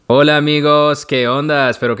Hola amigos, ¿qué onda?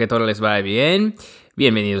 Espero que todo les vaya bien.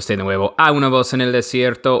 Bienvenidos de nuevo a Una Voz en el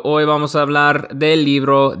Desierto. Hoy vamos a hablar del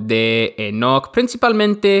libro de Enoc,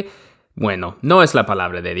 principalmente, no es la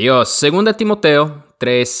palabra de Dios. Segunda Timoteo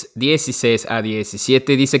 3, 16 a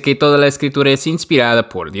 17 dice que toda la escritura es inspirada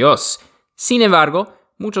por Dios. Sin embargo,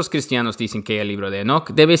 muchos cristianos dicen que el libro de Enoc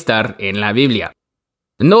debe estar en la Biblia.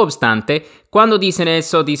 No obstante, cuando dicen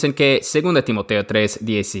eso, dicen que 2 Timoteo 3,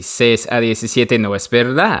 16 a 17 no es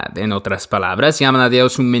verdad. En otras palabras, llaman a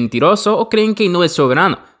Dios un mentiroso o creen que no es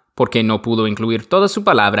soberano, porque no pudo incluir toda su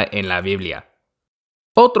palabra en la Biblia.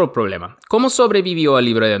 Otro problema. ¿Cómo sobrevivió al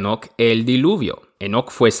libro de Enoc el diluvio?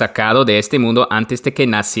 Enoc fue sacado de este mundo antes de que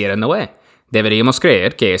naciera Noé. Deberíamos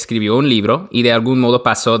creer que escribió un libro y de algún modo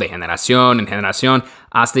pasó de generación en generación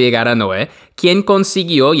hasta llegar a Noé, quien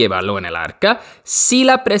consiguió llevarlo en el arca. Si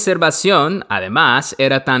la preservación, además,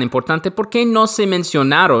 era tan importante, ¿por qué no se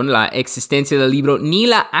mencionaron la existencia del libro ni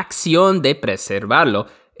la acción de preservarlo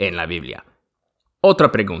en la Biblia?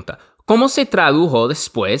 Otra pregunta. ¿Cómo se tradujo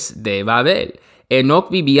después de Babel?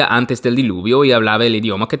 Enoc vivía antes del diluvio y hablaba el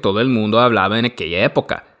idioma que todo el mundo hablaba en aquella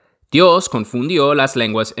época. Dios confundió las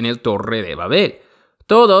lenguas en el Torre de Babel.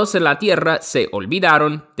 Todos en la tierra se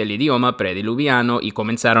olvidaron del idioma prediluviano y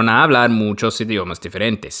comenzaron a hablar muchos idiomas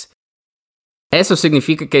diferentes. Eso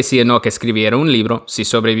significa que si Enoc escribiera un libro, si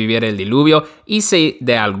sobreviviera el diluvio y si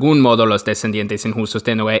de algún modo los descendientes injustos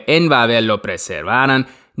de Noé en Babel lo preservaran,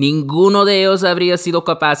 ninguno de ellos habría sido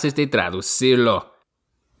capaces de traducirlo.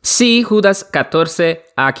 Sí, Judas 14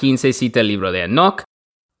 a 15 cita el libro de Enoc.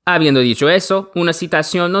 Habiendo dicho eso, una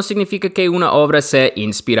citación no significa que una obra sea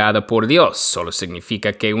inspirada por Dios, solo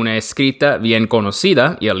significa que una escrita bien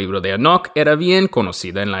conocida, y el libro de Enoc era bien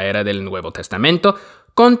conocida en la era del Nuevo Testamento,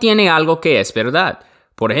 contiene algo que es verdad.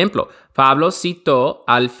 Por ejemplo, Pablo citó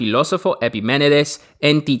al filósofo Epimenides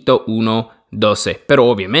en Tito 1:12, pero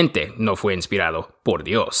obviamente no fue inspirado por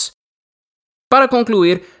Dios. Para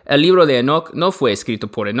concluir, el libro de Enoc no fue escrito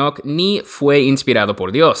por Enoc ni fue inspirado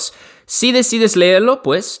por Dios. Si decides leerlo,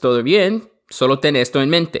 pues todo bien, solo ten esto en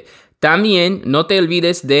mente. También no te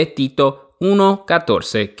olvides de Tito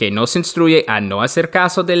 1:14, que nos instruye a no hacer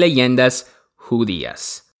caso de leyendas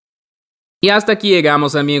judías. Y hasta aquí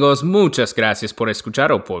llegamos, amigos. Muchas gracias por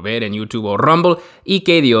escuchar o por ver en YouTube o Rumble y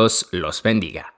que Dios los bendiga.